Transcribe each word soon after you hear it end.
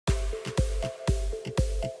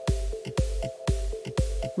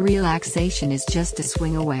Relaxation is just a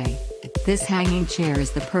swing away. This hanging chair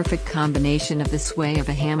is the perfect combination of the sway of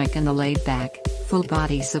a hammock and the laid-back,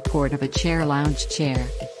 full-body support of a chair lounge chair.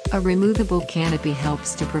 A removable canopy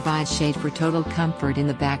helps to provide shade for total comfort in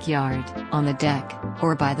the backyard, on the deck,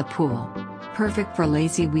 or by the pool. Perfect for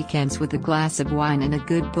lazy weekends with a glass of wine and a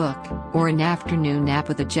good book, or an afternoon nap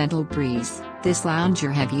with a gentle breeze. This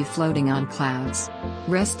lounger have you floating on clouds.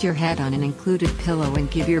 Rest your head on an included pillow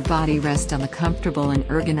and give your body rest on the comfortable and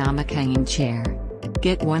ergonomic hanging chair.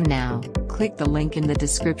 Get one now, click the link in the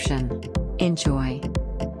description. Enjoy.